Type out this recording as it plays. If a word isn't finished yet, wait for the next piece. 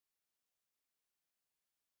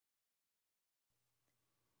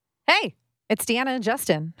Hey, it's Deanna and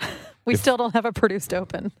Justin. We still don't have a produced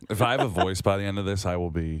open. If I have a voice by the end of this, I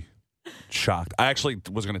will be shocked. I actually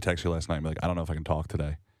was going to text you last night and be like, I don't know if I can talk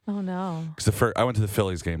today. Oh, no. Because I went to the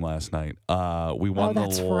Phillies game last night. We won the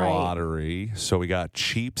lottery, right. So we got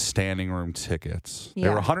cheap standing room tickets. Yeah.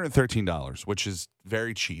 They were $113, which is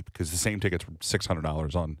very cheap because the same tickets were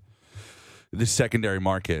 $600 on the secondary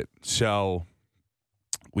market. So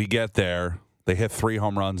we get there. They hit 3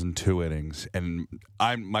 home runs in 2 innings, and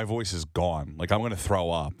my voice is gone. Like, I'm going to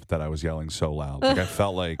throw up that I was yelling so loud. Like, I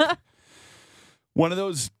felt like one of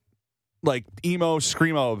those, like, emo,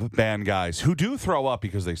 screamo band guys who do throw up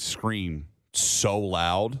because they scream so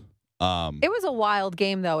loud. It was a wild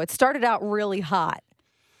game, though. It started out really hot.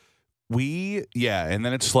 And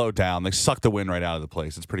then it slowed down. They sucked the wind right out of the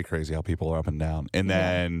place. It's pretty crazy how people are up and down. And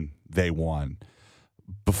then they won.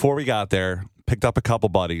 Before we got there, picked up a couple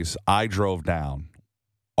buddies. I drove down.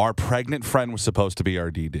 Our pregnant friend was supposed to be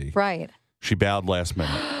our DD. Right. She bailed last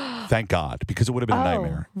minute. Thank God, because it would have been a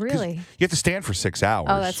nightmare. Really? You have to stand for 6 hours.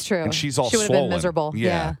 Oh, that's true. And she's all swollen. She would have been miserable.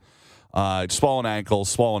 Yeah. Swollen ankles,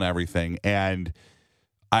 swollen everything. And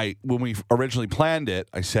when we originally planned it,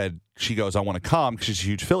 I said, she goes, I want to come because she's a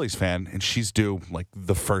huge Phillies fan, and she's due like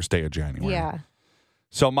the first day of January. Yeah.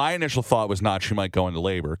 So my initial thought was not she might go into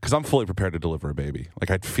labor because I'm fully prepared to deliver a baby.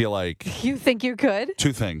 Like, I feel like... You think you could?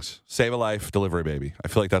 2 things. Save a life, deliver a baby. I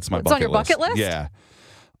feel like that's my it's bucket list. It's on your bucket list?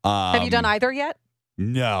 Yeah. Have you done either yet?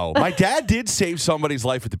 No. My dad did save somebody's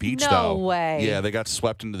life at the beach, though. No way. Yeah, they got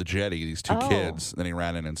swept into the jetty, these 2 kids. Then he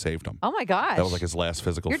ran in and saved them. Oh, my gosh. That was like his last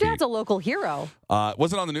physical feat. Your dad's a local hero. It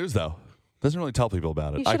wasn't on the news, though. Doesn't really tell people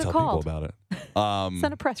about it. I tell people about it.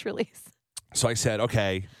 Send a press release. So I said,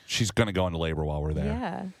 okay, she's going to go into labor while we're there.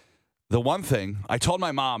 Yeah. The one thing, I told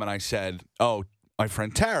my mom, and I said, oh, my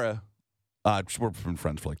friend Tara, we've been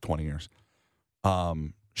friends for like 20 years.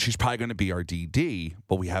 She's probably going to be our DD,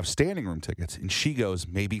 but we have standing room tickets. And she goes,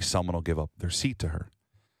 maybe someone will give up their seat to her.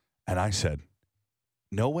 And I said,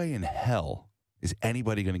 no way in hell is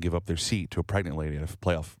anybody going to give up their seat to a pregnant lady at a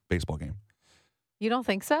playoff baseball game. You don't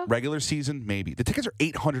think so? Regular season, maybe. The tickets are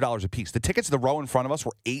 $800 a piece. The tickets to the row in front of us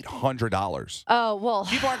were $800. Oh, well.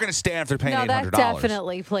 People aren't going to stand if they're paying $800. No, that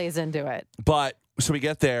definitely plays into it. But, so we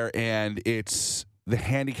get there, and it's the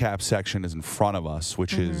handicap section is in front of us,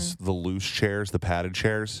 which is the loose chairs, the padded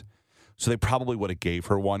chairs. So they probably would have gave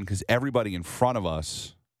her one, because everybody in front of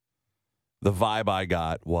us, the vibe I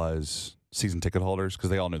got was season ticket holders,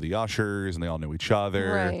 because they all knew the ushers, and they all knew each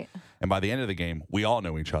other. Right. And by the end of the game, we all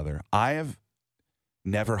knew each other. I have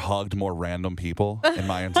never hugged more random people in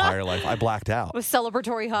my entire life. I blacked out. With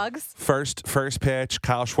celebratory hugs? First pitch,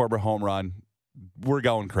 Kyle Schwarber home run. We're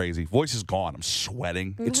going crazy. Voice is gone. I'm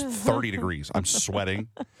sweating. It's 30 degrees. I'm sweating.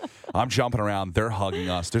 I'm jumping around. They're hugging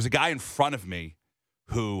us. There's a guy in front of me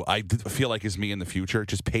who I feel like is me in the future,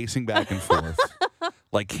 just pacing back and forth.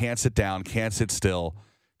 Like, can't sit down, can't sit still,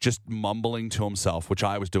 just mumbling to himself, which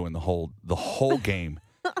I was doing the whole game.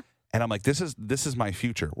 And I'm like, this is my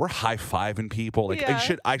future. We're high-fiving people. Like,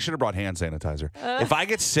 I should have brought hand sanitizer. If I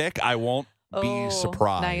get sick, I won't be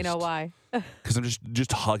surprised. Now you know why. Because I'm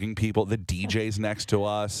just hugging people. The DJ's next to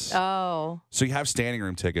us. Oh. So you have standing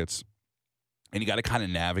room tickets, and you got to kind of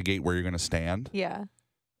navigate where you're going to stand. Yeah.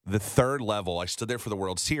 The third level, I stood there for the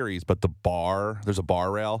World Series, but there's a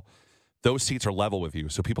bar rail. Those seats are level with you,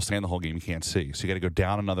 so people stand the whole game, you can't see. So you got to go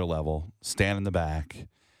down another level, stand in the back,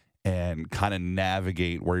 and kind of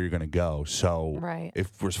navigate where you're going to go. So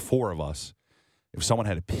if there's 4 of us, if someone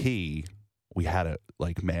had to pee, we had to,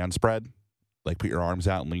 like, man spread, like, put your arms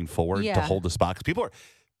out and lean forward to hold the spot. 'Cause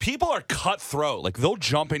people are cutthroat. Like, they'll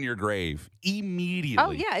jump in your grave immediately.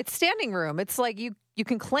 Oh, yeah, it's standing room. It's like you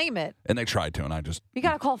can claim it. And they tried to, and I just... You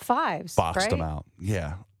got to call 5s, boxed them out.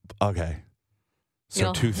 Yeah. Okay.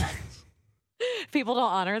 So 2 things. People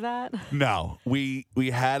don't honor that? No. We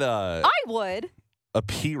had I would. A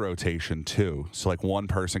pee rotation, too. So, like, one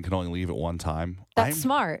person can only leave at one time. That's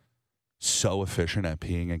smart. So efficient at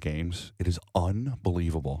peeing at games. It is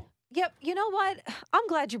unbelievable. Yep. You know what? I'm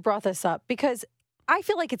glad you brought this up, because I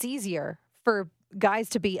feel like it's easier for guys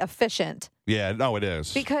to be efficient. Yeah, no, it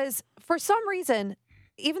is. Because for some reason,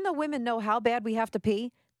 even though women know how bad we have to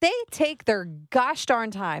pee, they take their gosh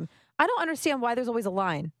darn time. I don't understand why there's always a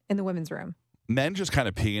line in the women's room. Men just kind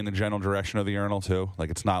of pee in the general direction of the urinal, too. Like,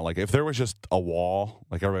 it's not like, if there was just a wall,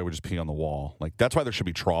 like, everybody would just pee on the wall. Like, that's why there should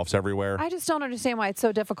be troughs everywhere. I just don't understand why it's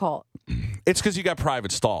so difficult. It's because you got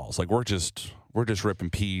private stalls. Like, we're just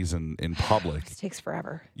ripping peas in public. It takes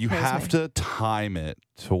forever. You have to time it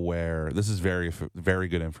to where, this is very, very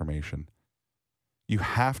good information. You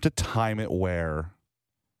have to time it where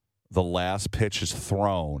the last pitch is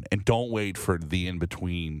thrown, and don't wait for the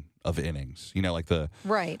in-between of innings. You know, like they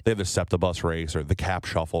have the septibus race or the cap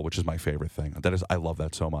shuffle, which is my favorite thing. I love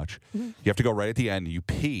that so much. Mm-hmm. You have to go right at the end, you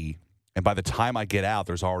pee, and by the time I get out,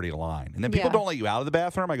 there's already a line. And then people don't let you out of the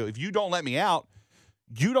bathroom. I go, if you don't let me out,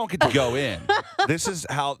 you don't get to go in. This is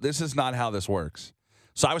not how this works.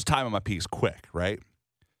 So I was timing my pees quick, right?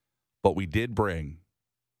 But we did bring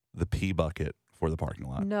the pee bucket for the parking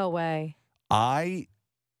lot. No way. You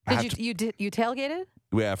tailgated?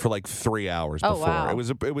 Yeah, for like 3 hours before. Wow. It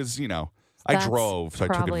was I drove, so I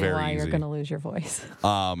took it very easy. Probably why you're going to lose your voice.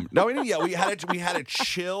 No, we had a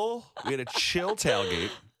chill tailgate.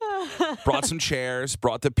 Brought some chairs,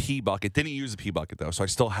 brought the pee bucket. Didn't use the pee bucket, though, so I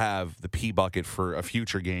still have the pee bucket for a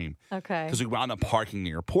future game. Okay. Because we wound up parking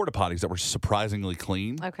near porta potties that were surprisingly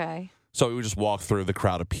clean. Okay. So we would just walk through the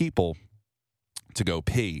crowd of people to go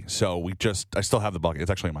pee. So I still have the bucket.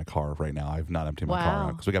 It's actually in my car right now. I've not emptied my car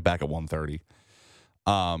out because we got back at 1:30.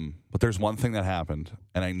 But there's one thing that happened,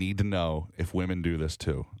 and I need to know if women do this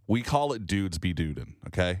too. We call it dudes be dudin',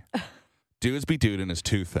 okay? Dudes be dudin' is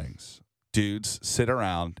two things. Dudes sit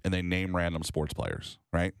around and they name random sports players,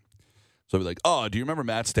 right? So we're like, oh, do you remember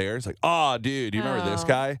Matt Stairs? Like, oh, dude, do you remember this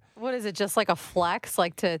guy? What is it? Just like a flex,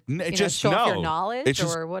 like to show off your knowledge,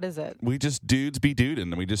 or what is it? We just dudes be dudin',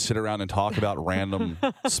 and we just sit around and talk about random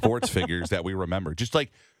sports figures that we remember. Just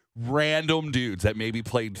like random dudes that maybe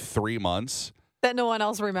played 3 months. That no one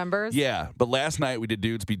else remembers? Yeah, but last night we did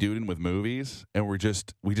dudes be dudin' with movies, and we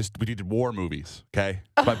did war movies, okay?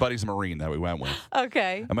 My buddy's a Marine that we went with.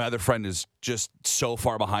 Okay. And my other friend is just so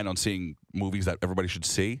far behind on seeing movies that everybody should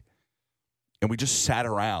see. And we just sat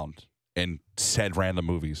around and said random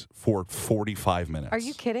movies for 45 minutes. Are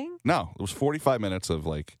you kidding? No, it was 45 minutes of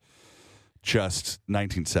like just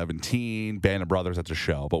 1917, Band of Brothers, that's a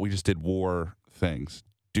show, but we just did war things.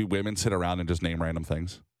 Do women sit around and just name random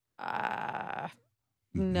things?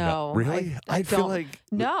 No. Really? I feel like...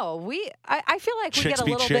 No, I feel like we get a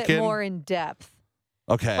little bit more in depth.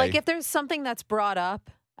 Okay. Like if there's something that's brought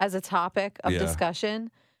up as a topic of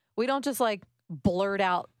discussion, we don't just like blurt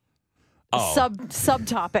out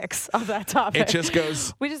subtopics of that topic. It just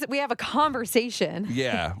goes... We have a conversation.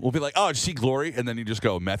 Yeah. We'll be like, oh, did you see Glory? And then you just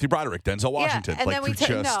go, Matthew Broderick, Denzel Washington. Yeah, and like,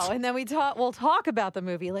 then we'll talk about the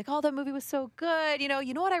movie. Like, oh, that movie was so good. You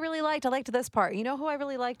know what I really liked? I liked this part. You know who I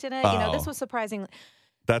really liked in it? This was surprising.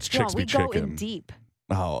 That's Chicks Be Chicken. We go in deep.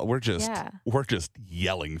 Oh, we're just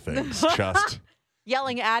yelling things.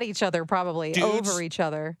 Yelling at each other, probably. Over each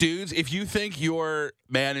other. Dudes, if you think your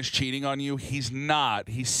man is cheating on you, he's not.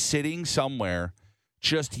 He's sitting somewhere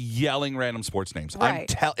just yelling random sports names.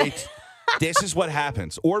 Right. This is what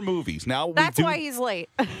happens. Or movies. That's why he's late.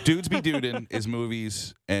 Dudes Be Dudin' is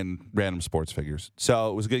movies and random sports figures.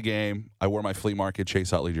 So it was a good game. I wore my flea market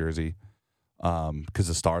Chase Utley jersey because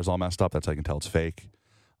the star's all messed up. That's how I can tell it's fake.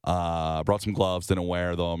 Brought some gloves, didn't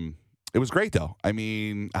wear them. It was great, though. I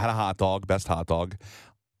mean, I had a hot dog, best hot dog.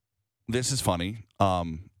 This is funny.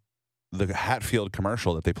 The Hatfield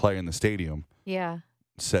commercial that they play in the stadium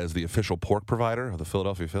says the official pork provider of the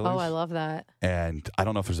Philadelphia Phillies. Oh, I love that. And I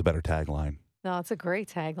don't know if there's a better tagline. No, it's a great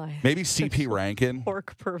tagline. Maybe CP Rankin.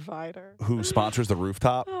 Pork provider. Who sponsors the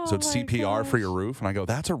rooftop. So it's CPR for your roof. And I go,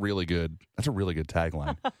 that's a really good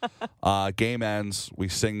tagline. Game ends. We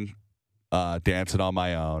sing Dancing on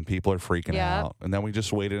My Own. People are freaking out. And then we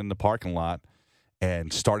just waited in the parking lot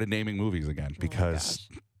and started naming movies again because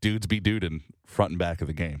dudes be dudin' front and back of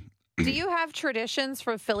the game. Do you have traditions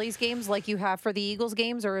for Phillies games like you have for the Eagles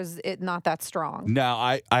games, or is it not that strong? No,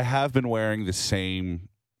 I have been wearing the same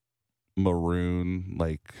maroon,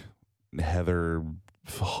 like, heather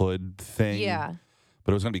hood thing. Yeah.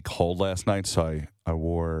 But it was going to be cold last night, so I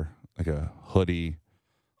wore, like, a hoodie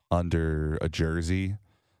under a jersey.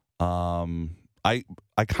 I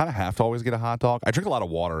kind of have to always get a hot dog. I drink a lot of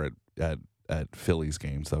water at Phillies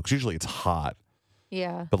games, though, because usually it's hot.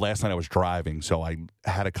 Yeah. But last night I was driving, so I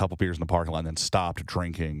had a couple beers in the parking lot and then stopped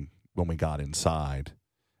drinking when we got inside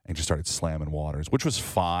and just started slamming waters, which was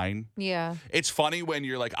fine. Yeah. It's funny when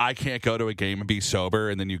you're like, I can't go to a game and be sober,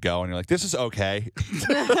 and then you go and you're like, this is okay.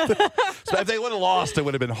 So if they would have lost, it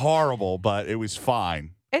would have been horrible, but it was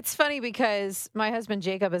fine. It's funny because my husband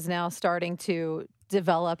Jacob is now starting to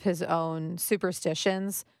develop his own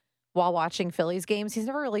superstitions while watching Phillies games. He's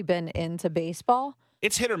never really been into baseball.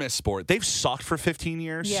 It's hit or miss sport. They've sucked for 15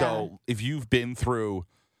 years. Yeah. So if you've been through,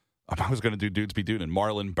 I was going to do dudes be dudin',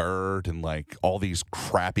 Marlon Byrd and like all these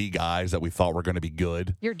crappy guys that we thought were going to be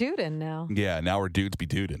good. You're dudin' now. Yeah, now we're dudes be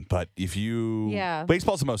dudin'. But if you,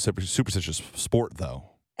 baseball's the most superstitious sport though.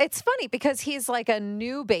 It's funny because he's like a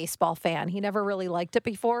new baseball fan. He never really liked it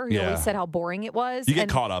before. He always said how boring it was. You get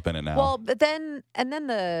caught up in it now. Well, but then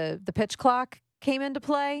the pitch clock came into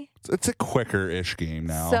play. It's a quicker-ish game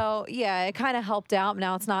now. So, yeah, it kind of helped out.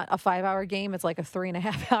 Now it's not a 5-hour game. It's like a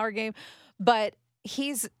 3.5-hour game. But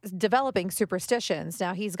he's developing superstitions.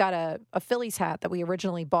 Now he's got a Phillies hat that we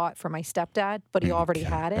originally bought for my stepdad, but he already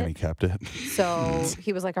had it. And he kept it. So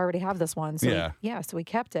he was like, I already have this one. So so we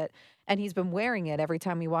kept it. And he's been wearing it every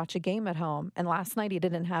time we watch a game at home. And last night he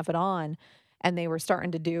didn't have it on. And they were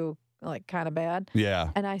starting to do like kind of bad. Yeah.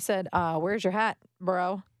 And I said, where's your hat,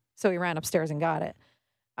 bro? So he ran upstairs and got it.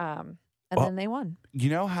 Then they won. You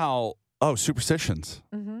know how, superstitions.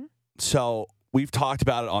 Mm-hmm. So we've talked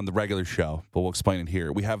about it on the regular show, but we'll explain it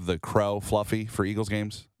here. We have the Crow Fluffy for Eagles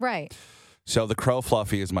games. Right. So the Crow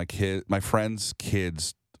Fluffy is my friend's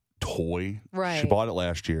kid's toy. Right. She bought it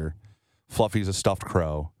last year. Fluffy's a stuffed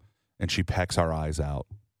crow, and she pecks our eyes out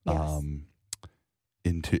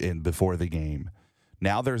before the game.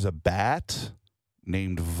 Now there's a bat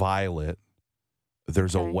named Violet.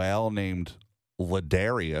 There's a whale named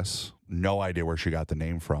Ladarius. No idea where she got the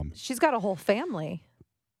name from. She's got a whole family.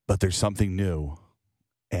 But there's something new.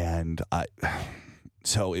 And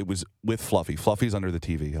so it was with Fluffy. Fluffy's under the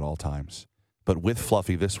TV at all times. But with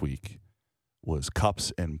Fluffy this week was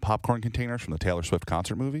cups and popcorn containers from the Taylor Swift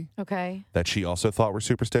concert movie. Okay. That she also thought were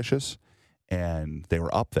superstitious. And they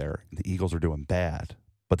were up there. And the Eagles were doing bad.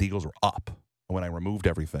 But the Eagles were up. And when I removed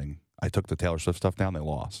everything, I took the Taylor Swift stuff down, they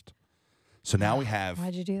lost. So now we have...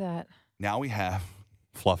 Why'd you do that? Now we have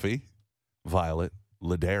Fluffy, Violet,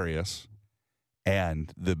 Ladarius,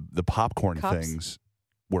 and the popcorn things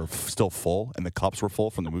were still full, and the cups were full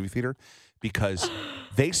from the movie theater because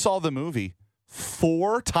they saw the movie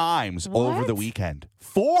 4 times over the weekend.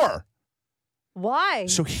 4! Why?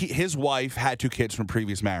 So his wife had 2 kids from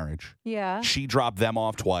previous marriage. Yeah. She dropped them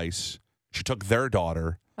off twice. She took their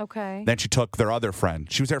daughter. Okay. Then she took their other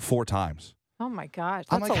friend. She was there 4 times. Oh, my gosh.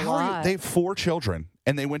 I'm That's like, a how lot. are you? They have 4 children,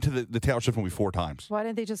 and they went to the Taylor Swift movie 4 times. Why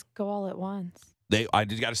didn't they just go all at once? I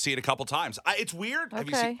just got to see it a couple times. It's weird.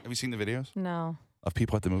 Okay. Have you seen the videos? No. Of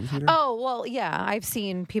people at the movie theater? Oh, well, yeah. I've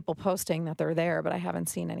seen people posting that they're there, but I haven't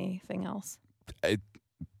seen anything else.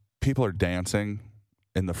 People are dancing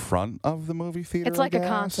in the front of the movie theater. It's like a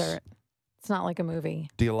concert. It's not like a movie.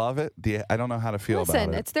 Do you love it? I don't know how to feel about it.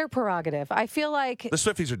 Listen, it's their prerogative. I feel like... The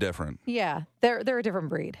Swifties are different. Yeah, they're a different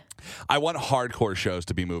breed. I want hardcore shows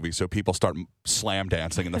to be movies so people start slam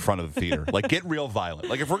dancing in the front of the theater. Like, get real violent.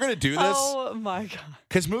 Like, if we're going to do this... Oh, my God.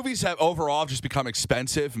 Because movies have overall just become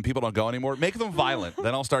expensive and people don't go anymore. Make them violent.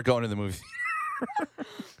 Then I'll start going to the movie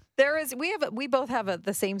theater. We both have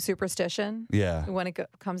the same superstition. Yeah. When it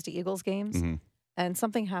comes to Eagles games. Mm-hmm. And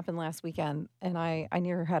something happened last weekend, and I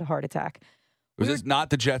near had a heart attack. Was this not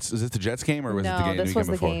the Jets? Is this the Jets game, or was it the game? No, this was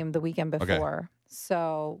the before? game the weekend before. Okay.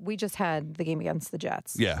 So we just had the game against the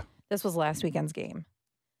Jets. Yeah. This was last weekend's game.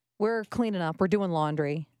 We're cleaning up. We're doing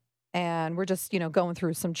laundry, and we're just going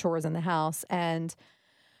through some chores in the house. And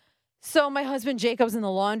so my husband Jacob's in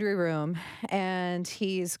the laundry room, and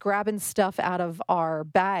he's grabbing stuff out of our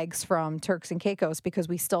bags from Turks and Caicos because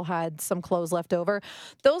we still had some clothes left over.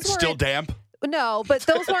 Those were still damp. No, but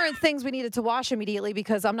those weren't things we needed to wash immediately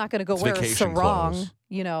because I'm not going to go wear a sarong,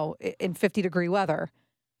 in 50-degree weather.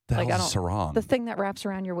 The hell's a sarong? The thing that wraps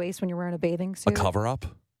around your waist when you're wearing a bathing suit. A cover-up?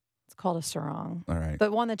 It's called a sarong. All right.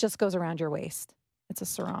 The one that just goes around your waist. It's a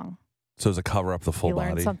sarong. So it's a cover-up the full body?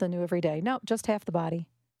 You learn something new every day. No, just half the body.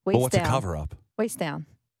 Waist what's down. A cover-up? Waist down.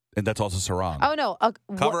 And that's also sarong. Oh, no.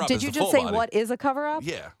 Cover-up did is you the just full say body. what is a cover-up?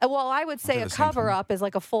 Yeah. Well, I would say a cover-up is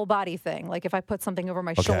like a full body thing. Like if I put something over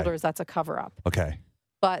my shoulders, that's a cover-up. Okay.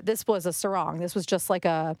 But this was a sarong. This was just like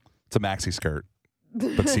It's a maxi skirt,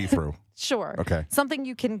 but see-through. Sure. Okay. Something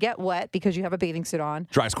you can get wet because you have a bathing suit on.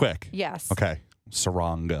 Dries quick. Yes. Okay.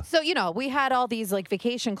 Sarong. So, we had all these like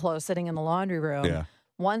vacation clothes sitting in the laundry room. Yeah.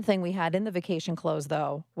 One thing we had in the vacation clothes,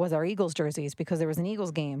 though, was our Eagles jerseys because there was an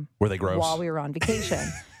Eagles game. Were they gross? While we were on vacation.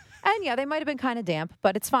 And yeah, they might have been kind of damp,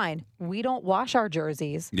 but it's fine. We don't wash our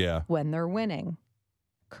jerseys when they're winning.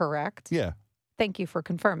 Correct? Yeah. Thank you for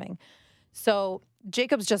confirming. So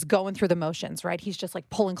Jacob's just going through the motions, right? He's just like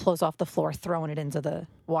pulling clothes off the floor, throwing it into the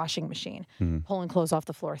washing machine. Mm-hmm. Pulling clothes off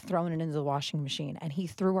the floor, throwing it into the washing machine. And he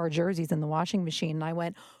threw our jerseys in the washing machine. And I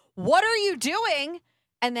went, "What are you doing?"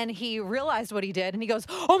 And then he realized what he did. And he goes,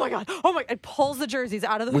 "Oh, my God. Oh, my." And pulls the jerseys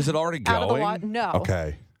out of the... Was it already going? No.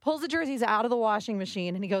 Okay. Pulls the jerseys out of the washing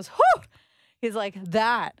machine. And he goes, "Whew." He's like,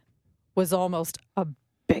 "That was almost a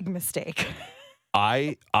big mistake."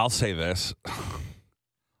 I'll say this.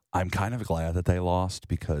 I'm kind of glad that they lost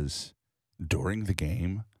because during the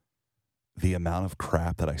game, the amount of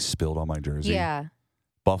crap that I spilled on my jersey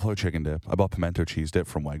buffalo chicken dip. I bought pimento cheese dip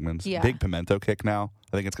from Wegmans. Yeah. Big pimento kick now.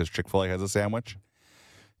 I think it's because Chick-fil-A has a sandwich.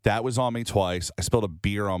 That was on me twice. I spilled a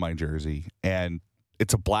beer on my jersey, and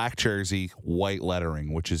it's a black jersey, white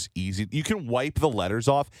lettering, which is easy. You can wipe the letters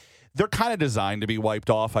off. They're kind of designed to be wiped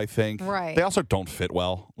off, I think. Right. They also don't fit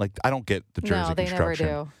well. Like, I don't get the jersey No, they construction.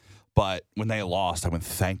 never do. But when they lost, I went,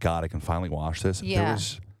 thank God I can finally wash this. Yeah.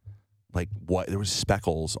 There was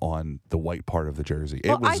speckles on the white part of the jersey.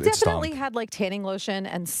 I definitely stunk. had like tanning lotion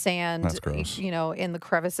and sand, That's gross. In the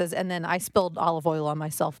crevices. And then I spilled olive oil on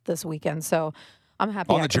myself this weekend. So I'm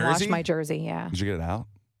happy I can wash my jersey. Yeah. Did you get it out?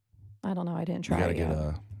 I don't know. I didn't try it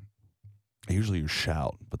yet. I usually use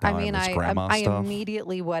shout, but I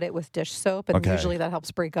immediately wet it with dish soap, and usually that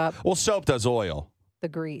helps break up. Well, soap does oil. The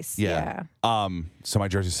grease. Yeah. So my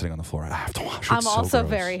jersey's sitting on the floor. I have to wash it. I'm also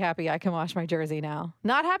very happy I can wash my jersey now.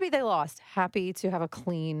 Not happy they lost. Happy to have a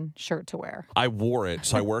clean shirt to wear. I wore it.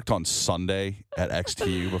 So I worked on Sunday at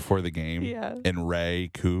XTU before the game. Yeah. And Ray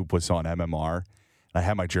Coop was on MMR. And I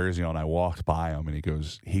had my jersey on. I walked by him, and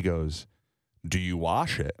he goes, do you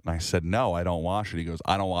wash it? And I said, no, I don't wash it. He goes,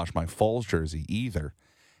 I don't wash my Foles jersey either.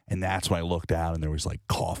 And that's when I looked down, and there was like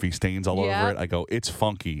coffee stains all over it. I go, it's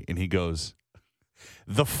funky. And he goes,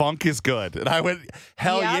 the funk is good. And I went,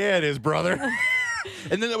 hell yeah, it is, brother.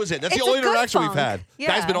 And then that was it. That's the only interaction we've had. Yeah.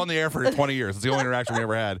 Guy's been on the air for 20 years. It's the only interaction we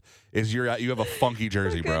ever had is you have a funky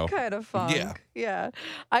jersey, bro. Kind of funk. Yeah.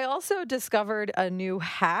 I also discovered a new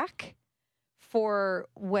hack for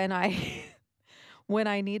when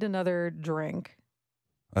I need another drink.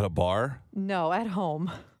 At a bar? No, at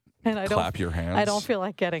home. And I Clap your hands. I don't feel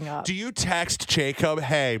like getting up. Do you text Jacob,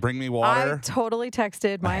 hey, bring me water? I totally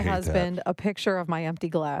texted my husband a picture of my empty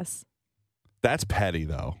glass. That's petty,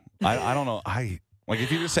 though. I don't know.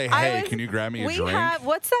 If you just say, hey, can you grab me a drink?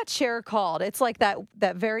 What's that chair called? It's like that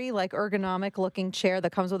very like ergonomic looking chair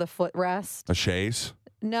that comes with a footrest. A chaise?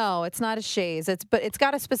 No, it's not a chaise. But it's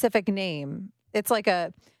got a specific name. It's like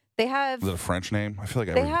they have. Is it a French name? I feel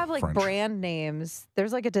like they have like French. Brand names.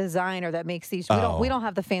 There's like a designer that makes these. We don't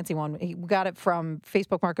have the fancy one. We got it from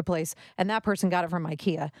Facebook Marketplace, and that person got it from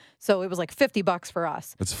IKEA. So it was like $50 for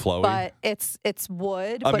us. It's flowy, but it's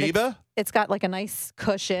wood. Amoeba. But it's got like a nice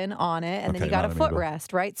cushion on it, and then you got a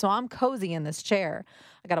footrest, right? So I'm cozy in this chair.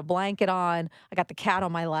 I got a blanket on. I got the cat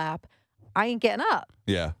on my lap. I ain't getting up.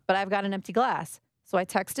 Yeah. But I've got an empty glass. So I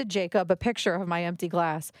texted Jacob a picture of my empty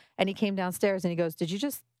glass, and he came downstairs and he goes, "Did you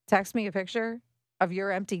just text me a picture of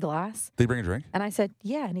your empty glass?" Did he bring a drink? And I said,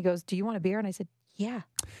 yeah. And he goes, "Do you want a beer?" And I said, yeah.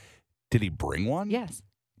 Did he bring one? Yes.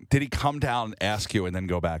 Did he come down, ask you, and then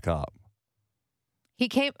go back up? He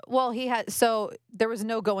came, so there was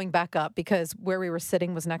no going back up because where we were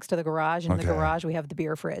sitting was next to the garage. And in the garage, we have the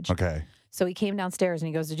beer fridge. Okay. So he came downstairs and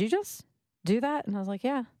he goes, "Did you just do that?" And I was like,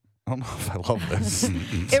 yeah. I don't know if I love this.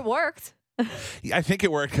 It worked. I think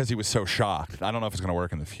it worked because he was so shocked. I don't know if it's going to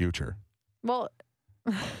work in the future. Well,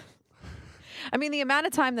 I mean, the amount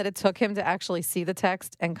of time that it took him to actually see the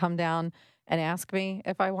text and come down and ask me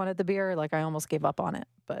if I wanted the beer, like I almost gave up on it.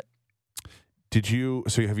 But have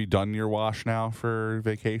you done your wash now for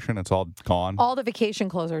vacation? It's all gone? All the vacation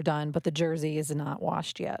clothes are done, but the jersey is not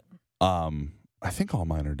washed yet. I think all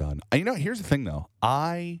mine are done. Here's the thing though.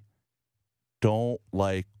 I don't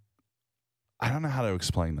know how to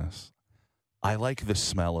explain this. I like the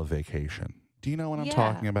smell of vacation. Do you know what I'm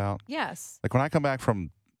talking about? Yes. Like when I come back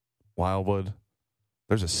from Wildwood,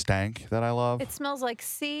 there's a stank that I love. It smells like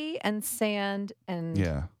sea and sand and,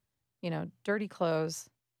 dirty clothes.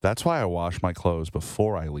 That's why I wash my clothes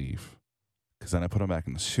before I leave, because then I put them back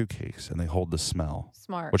in the suitcase and they hold the smell.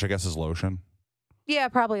 Smart. Which I guess is lotion. Yeah,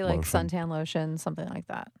 probably like suntan lotion, something like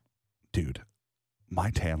that. Dude,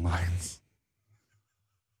 my tan lines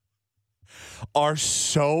are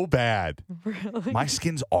so bad. Really? My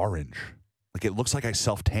skin's orange. Like it looks like I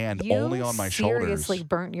self-tanned only on my shoulders. You seriously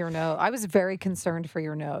burnt your nose. I was very concerned for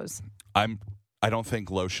your nose. I don't think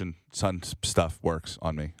lotion sun stuff works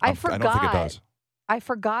on me. I forgot. I don't think it does. I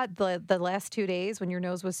forgot the last 2 days when your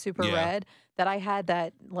nose was super red that I had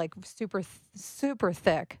that like super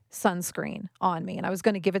thick sunscreen on me, and I was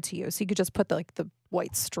going to give it to you so you could just put the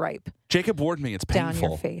white stripe. Jacob warned me it's painful down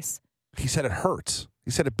your face. He said it hurts. He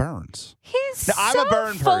said it burns. I'm a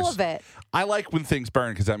burn full of it. I like when things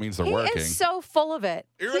burn because that means they're working. He is so full of it.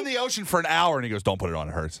 You're in the ocean for an hour and he goes, "Don't put it on,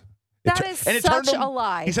 it hurts." That is such a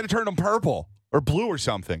lie. He said it turned him purple or blue or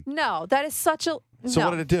something. No, that is such a... So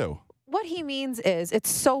what did it do? What he means is it's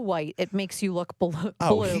so white it makes you look blue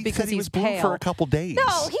because he was blue pale. for a couple days.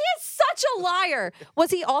 No, he is such a liar.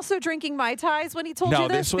 Was he also drinking Mai Tais when he told you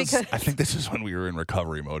this? I think this is when we were in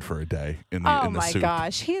recovery mode for a day in the Oh in the my soup.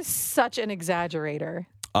 gosh, he is such an exaggerator.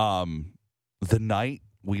 The night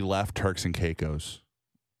we left Turks and Caicos,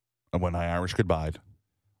 And when I Irish goodbye,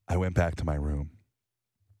 I went back to my room,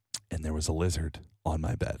 and there was a lizard on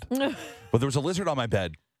my bed. But there was a lizard on my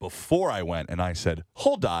bed before I went, and I said,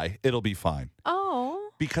 hold die, it'll be fine. Oh.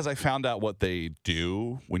 Because I found out what they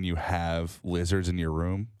do when you have lizards in your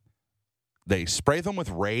room. They spray them with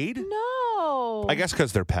Raid. No. I guess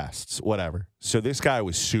because they're pests, whatever. So this guy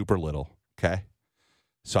was super little, okay?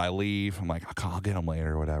 So I leave. I'm like, I'll get him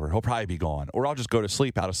later or whatever. He'll probably be gone. Or I'll just go to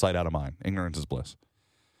sleep, out of sight, out of mind. Ignorance is bliss.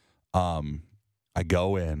 I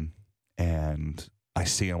go in, and I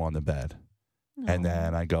see him on the bed. No. And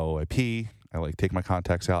then I pee. I like take my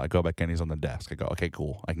contacts out. I go back in. He's on the desk. I go, okay,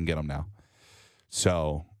 cool. I can get him now.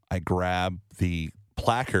 So I grab the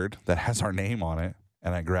placard that has our name on it,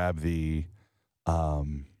 and I grab the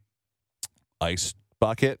ice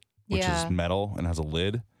bucket, which is metal and has a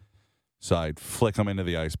lid. So I flick them into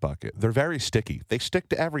the ice bucket. They're very sticky. They stick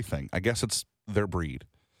to everything. I guess it's their breed.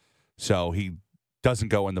 So he doesn't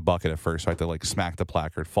go in the bucket at first. So I have to like smack the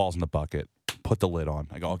placard, falls in the bucket, put the lid on.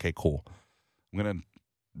 I go, okay, cool. I'm going to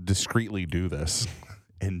discreetly do this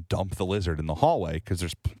and dump the lizard in the hallway because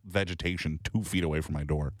there's vegetation 2 feet away from my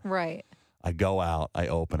door. Right. I go out, I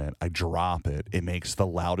open it, I drop it. It makes the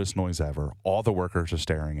loudest noise ever. All the workers are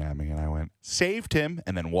staring at me, and I went, saved him,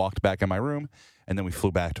 and then walked back in my room, and then we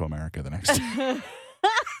flew back to America the next day.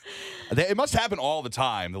 It must happen all the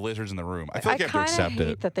time, the lizards in the room. I feel like you have to accept it. I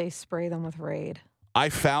hate that they spray them with Raid. I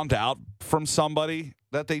found out from somebody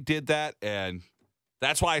that they did that, and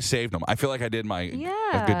that's why I saved them. I feel like I did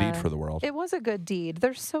a good deed for the world. It was a good deed.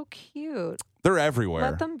 They're so cute. They're everywhere.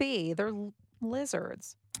 Let them be. They're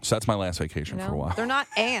lizards. So that's my last vacation for a while. They're not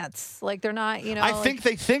ants. Like they're not, I think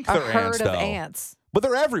they think they're ants, though. A herd of ants. But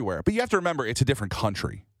they're everywhere. But you have to remember, it's a different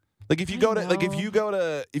country. Like if you go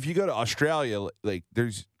to Australia, like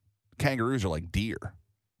there's kangaroos are like deer.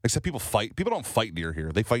 Except people don't fight deer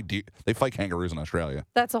here. They fight kangaroos in Australia.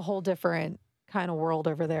 That's a whole different kind of world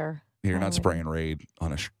over there. You're not spraying Raid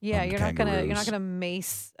on you're not gonna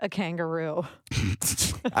mace a kangaroo.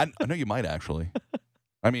 I know you might actually.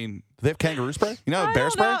 I mean, do they have kangaroo spray? You know,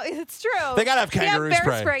 bear spray? It's true. They gotta have kangaroo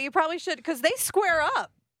spray. You probably should, because they square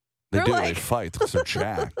up. They do. They fight because they're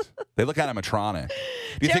jacked. They look animatronic.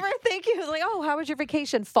 Do you ever think he was like, oh, how was your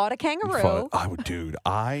vacation? Fought a kangaroo.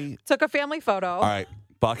 I took a family photo. All right.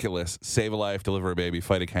 Bucket list: save a life, deliver a baby,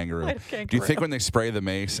 fight a kangaroo. Do you think when they spray the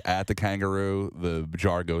mace at the kangaroo, the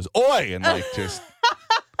jar goes "Oi" and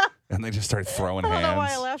and they just start throwing hands? I don't know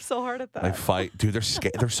why I laughed so hard at that. They fight, dude.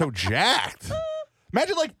 They're so jacked.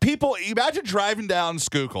 Imagine driving down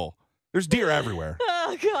Schuylkill. There's deer everywhere.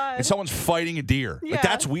 Oh God! And someone's fighting a deer. Yeah. Like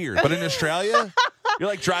that's weird. But in Australia, you're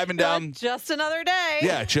like driving down. Just another day.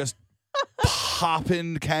 Yeah, just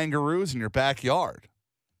popping kangaroos in your backyard.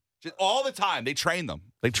 Just all the time. They train them.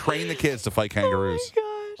 They train the kids to fight kangaroos.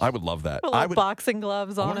 Oh my gosh. I would love that. Boxing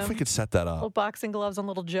gloves on him. I wonder if we could set that up. Little boxing gloves on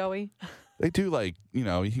little Joey. They do you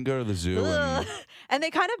can go to the zoo and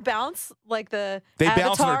they kind of bounce like they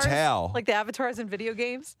bounce on their tail. Like the avatars in video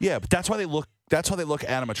games. Yeah, but that's why they look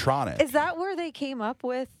animatronic. Is that where they came up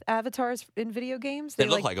with avatars in video games? They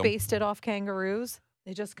look like based it off kangaroos.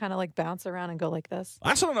 They just kind of bounce around and go like this.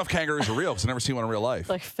 I still don't know if kangaroos are real because I've never seen one in real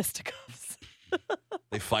life. Like fisticuffs.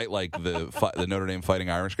 They fight like the Notre Dame Fighting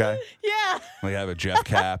Irish guy. Yeah. They have a Jeff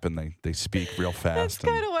cap and they speak real fast. That's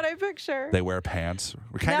kind of what I picture. They wear pants.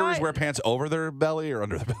 Kangaroos wear pants over their belly or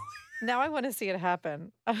under the belly? Now I want to see it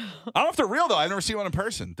happen. I don't know if they're real, though. I've never seen one in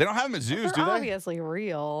person. They don't have them at zoos, do they? Obviously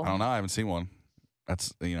real. I don't know. I haven't seen one.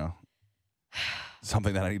 That's,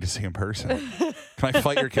 something that I need to see in person. Can I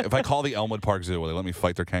fight if I call the Elmwood Park Zoo, will they let me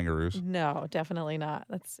fight their kangaroos? No, definitely not.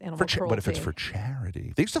 That's animal cruelty. What if it's for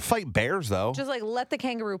charity? They used to fight bears, though. Just let the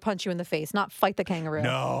kangaroo punch you in the face, not fight the kangaroo.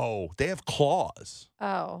 No, they have claws.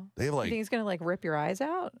 Oh. They have you think he's going to rip your eyes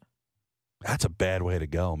out? That's a bad way to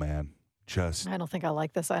go, man. I don't think I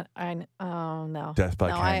like this. Oh, no. Death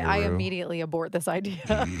by kangaroo. I immediately abort this idea.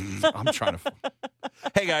 I'm trying to.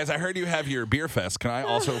 Hey, guys, I heard you have your beer fest. Can I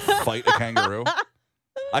also fight a kangaroo?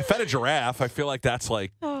 I fed a giraffe. I feel like that's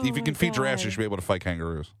if you can feed giraffes, you should be able to fight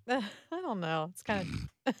kangaroos. I don't know. It's kind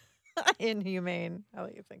of inhumane how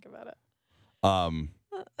you think about it.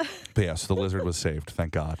 But yeah, so the lizard was saved.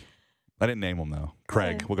 Thank God. I didn't name him, though.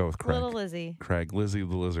 Craig. We'll go with Craig. Little Lizzie. Craig. Lizzie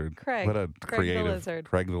the lizard. Craig. What a creative. The lizard.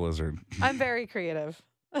 Craig the lizard. I'm very creative.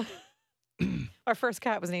 Our first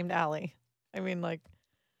cat was named Allie. I mean, I'm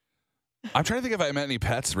trying to think if I met any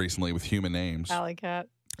pets recently with human names. Alley cat.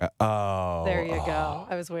 Oh. There you go.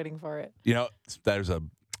 I was waiting for it. There's a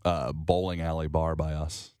bowling alley bar by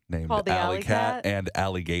us named Called the Alley Cat and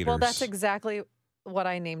Alligators. Well, that's exactly what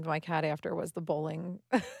I named my cat after, was the bowling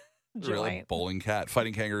joint. Really? Bowling cat.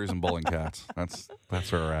 Fighting kangaroos and bowling cats. That's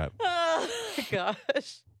where we're at. Oh, my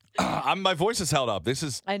gosh. My voice is held up.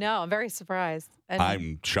 I know. I'm very surprised. And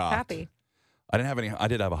I'm shocked. Happy. I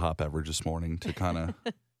did have a hot beverage this morning to kind of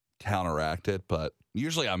counteract it, but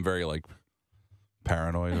usually I'm very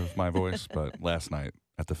paranoid of my voice. But last night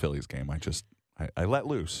at the Phillies game, I let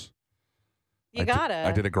loose. You got it.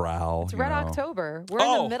 I did a growl. It's Red October. We're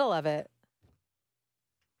in the middle of it.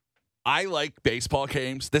 I like baseball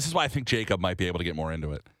games. This is why I think Jacob might be able to get more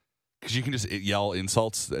into it. Because you can just yell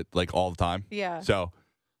insults all the time. Yeah. So,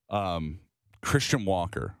 Christian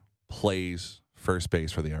Walker plays first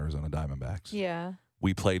base for the Arizona Diamondbacks. Yeah.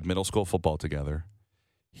 We played middle school football together.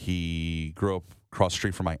 He grew up across the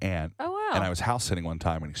street from my aunt. Oh, wow. And I was house sitting one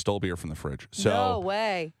time and he stole beer from the fridge. So, no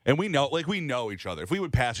way. And we know each other. If we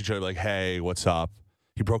would pass each other hey, what's up?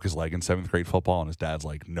 He broke his leg in 7th grade football and his dad's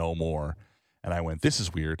like, no more. And I went, this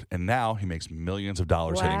is weird. And now he makes millions of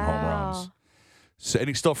dollars hitting home runs. So, and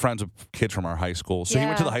he's still friends with kids from our high school. So he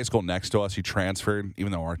went to the high school next to us. He transferred,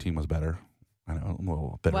 even though our team was better. I know, I'm a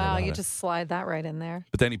little bitter wow, about you it. just slide that right in there.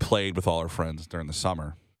 But then he played with all our friends during the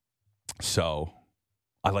summer. So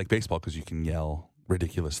I like baseball because you can yell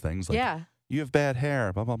ridiculous things like, you have bad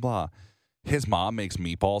hair, blah, blah, blah. His mom makes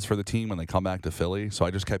meatballs for the team when they come back to Philly. So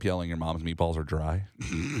I just kept yelling, your mom's meatballs are dry.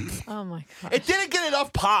 Oh, my gosh. It didn't get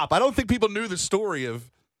enough pop. I don't think people knew the story of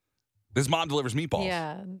his mom delivers meatballs.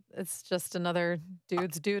 Yeah, it's just another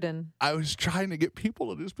dude's dudin. I was trying to get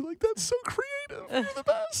people to just be like, that's so creative. You're the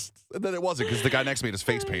best. And then it wasn't because the guy next to me had his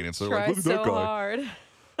face painted. So they're like, look at that guy. Hard.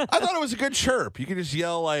 I thought it was a good chirp. You can just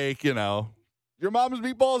yell your mom's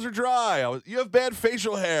meatballs are dry. You have bad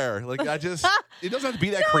facial hair. It doesn't have to be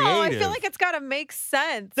that creative. I feel like it's got to make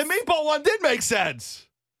sense. The meatball one did make sense.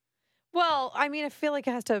 Well, I mean, I feel like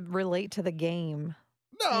it has to relate to the game.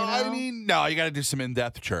 No, you got to do some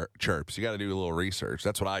in-depth chirps. You got to do a little research.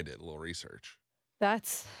 That's what I did, a little research.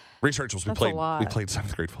 Research was we played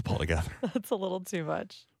 7th grade football together. That's a little too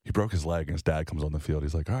much. He broke his leg and his dad comes on the field.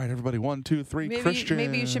 He's like, all right, everybody, 1, 2, 3, Christian.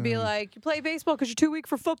 Maybe you should be like, you play baseball because you're too weak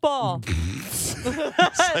for football.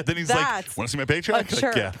 Then he's like, want to see my paycheck?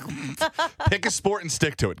 Sure. Yeah. Pick a sport and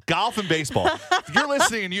stick to it. Golf and baseball. If you're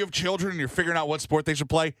listening and you have children and you're figuring out what sport they should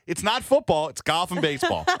play, it's not football. It's golf and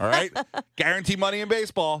baseball. All right? Guarantee money in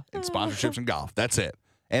baseball and sponsorships in golf. That's it.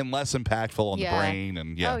 And less impactful on the brain.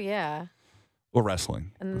 And Oh, yeah. Or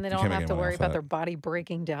wrestling. And they don't have to worry about their body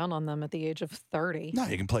breaking down on them at the age of 30. No,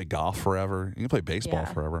 you can play golf forever. You can play baseball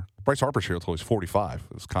forever. Bryce Harper's here until he's 45,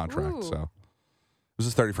 his contract. Ooh. So it was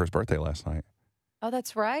his 31st birthday last night. Oh,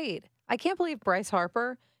 that's right. I can't believe Bryce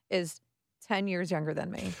Harper is 10 years younger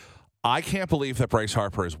than me. I can't believe that Bryce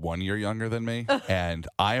Harper is 1 year younger than me. And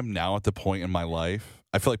I am now at the point in my life,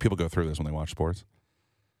 I feel like people go through this when they watch sports,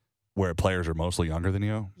 where players are mostly younger than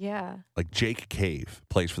you. Yeah. Like Jake Cave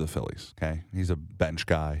plays for the Phillies, okay? He's a bench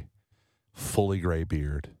guy, fully gray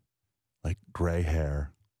beard, like gray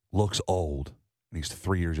hair, looks old, and he's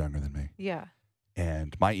 3 years younger than me. Yeah.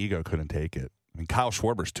 And my ego couldn't take it. I mean, Kyle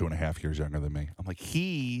Schwarber's 2.5 years younger than me. I'm like,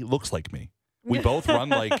 he looks like me. We both run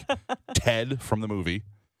like Ted from the movie.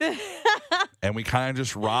 And we kind of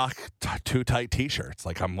just rock too tight T-shirts.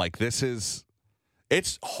 Like, I'm like, it's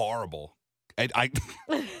horrible. And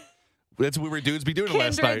that's what we were dudes be doing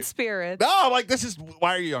last night. Kindred spirits. No, I'm like,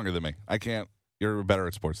 why are you younger than me? I can't. You're better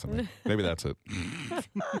at sports than me. Maybe that's it.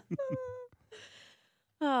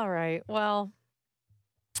 All right. Well.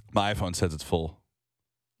 My iPhone says it's full.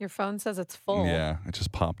 Your phone says it's full. Yeah, it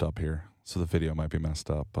just popped up here. So the video might be messed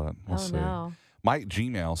up, but we'll see. No. My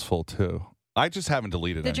Gmail's full too. I just haven't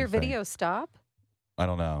deleted anything. Did your video stop? I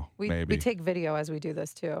don't know. Maybe. We take video as we do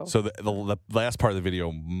this too. So the last part of the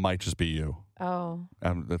video might just be you. Oh.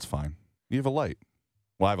 That's fine. You have a light.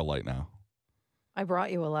 Well, I have a light now. I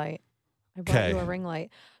brought you a light. I brought you a ring light.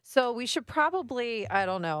 So we should probably, I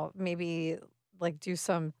don't know, maybe do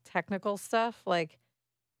some technical stuff. Like,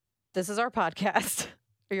 this is our podcast.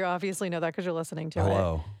 You obviously know that because you're listening to it.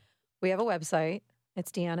 Hello. We have a website.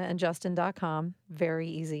 It's DeannaandJustin.com. Very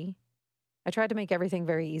easy. I tried to make everything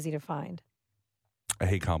very easy to find. I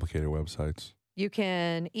hate complicated websites. You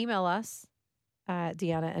can email us at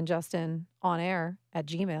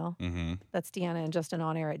DeannaandJustinOnAir@gmail. Mm-hmm. That's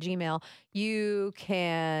DeannaandJustinOnAir@gmail. You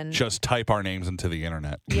can just type our names into the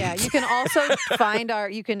internet. Yeah, you can also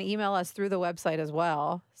you can email us through the website as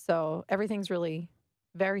well. So everything's really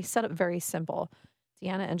set up very simple.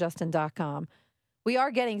 DeannaandJustin.com. We are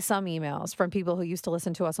getting some emails from people who used to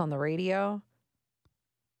listen to us on the radio.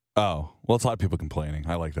 Oh, well, it's a lot of people complaining.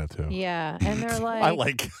 I like that too. Yeah, and they're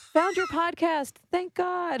like, found your podcast. Thank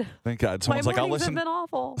God. Thank God. Someone's My like, mornings have been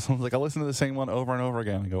awful. Someone's like, I'll listen to the same one over and over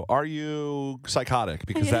again. I go, are you psychotic?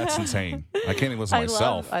 Because that's insane. I can't even listen to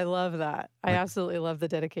myself. I love that. I absolutely love the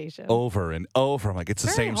dedication. Over and over. I'm like, it's the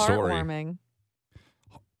same story. Heartwarming.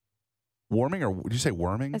 Warming, or did you say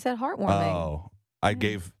worming? I said heartwarming. Oh, I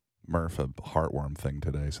gave Murph a heartworm thing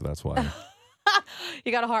today, so that's why.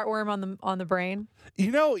 You got a heartworm on the brain?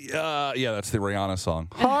 You know, yeah, that's the Rihanna song.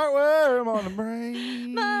 Heartworm on the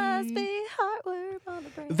brain. Must be heartworm on the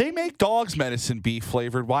brain. They make dogs' medicine beef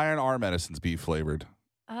flavored. Why aren't our medicines beef flavored?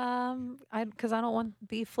 Because I don't want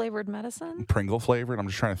beef flavored medicine. Pringle flavored. I'm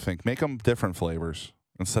just trying to think. Make them different flavors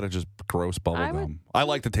instead of just gross bubble gum. I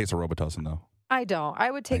like the taste of Robitussin though. I don't. I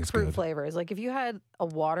would take fruit flavors. Like if you had a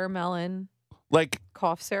watermelon, like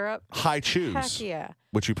cough syrup, High Chews. Heck yeah,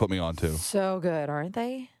 which you put me on to. So good, aren't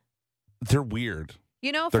they? They're weird.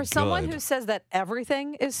 You know, for someone who says that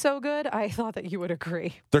everything is so good, I thought that you would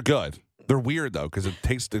agree. They're good. They're weird though because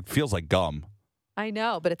it feels like gum. I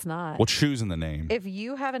know, but it's not. Well, Chews in the name. If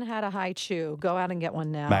you haven't had a High Chew, go out and get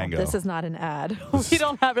one now. Mango. This is not an ad. We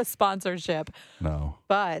don't have a sponsorship. No.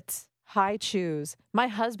 But High Chews. My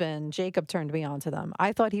husband, Jacob, turned me on to them.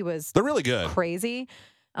 I thought he was They're really good. Crazy.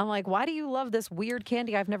 I'm like, why do you love this weird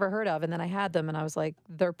candy I've never heard of? And then I had them and I was like,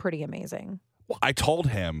 they're pretty amazing. Well, I told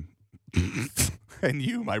him,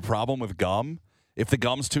 and my problem with gum, if the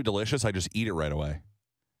gum's too delicious, I just eat it right away.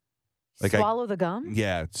 Like swallow the gum?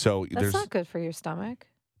 Yeah. So that's not good for your stomach.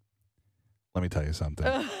 Let me tell you something.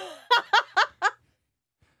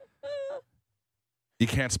 You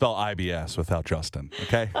can't spell IBS without Justin,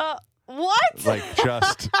 okay? What? Like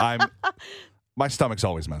my stomach's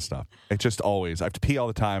always messed up. It just always. I have to pee all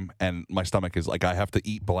the time, and my stomach is like I have to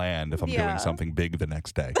eat bland if I'm doing something big the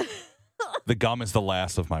next day. The gum is the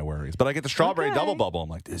last of my worries. But I get the strawberry double bubble. I'm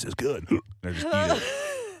like, this is good. And I just eat it.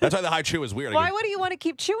 That's why the High Chew is weird. Why would you want to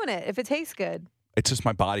keep chewing it if it tastes good? It's just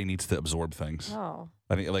my body needs to absorb things. Oh.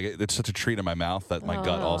 I mean, like it's such a treat in my mouth that my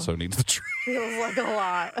gut also needs to treat. Feels like a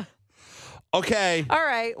lot. Okay. All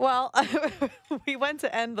right. Well, we went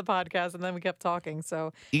to end the podcast and then we kept talking.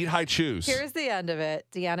 So eat High Chews. Here's the end of it.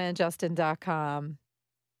 DeannaandJustin.com.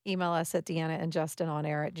 Email us at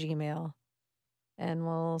DeannaandJustinOnAir@gmail.com. And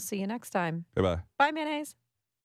we'll see you next time. Bye-bye. Bye, mayonnaise.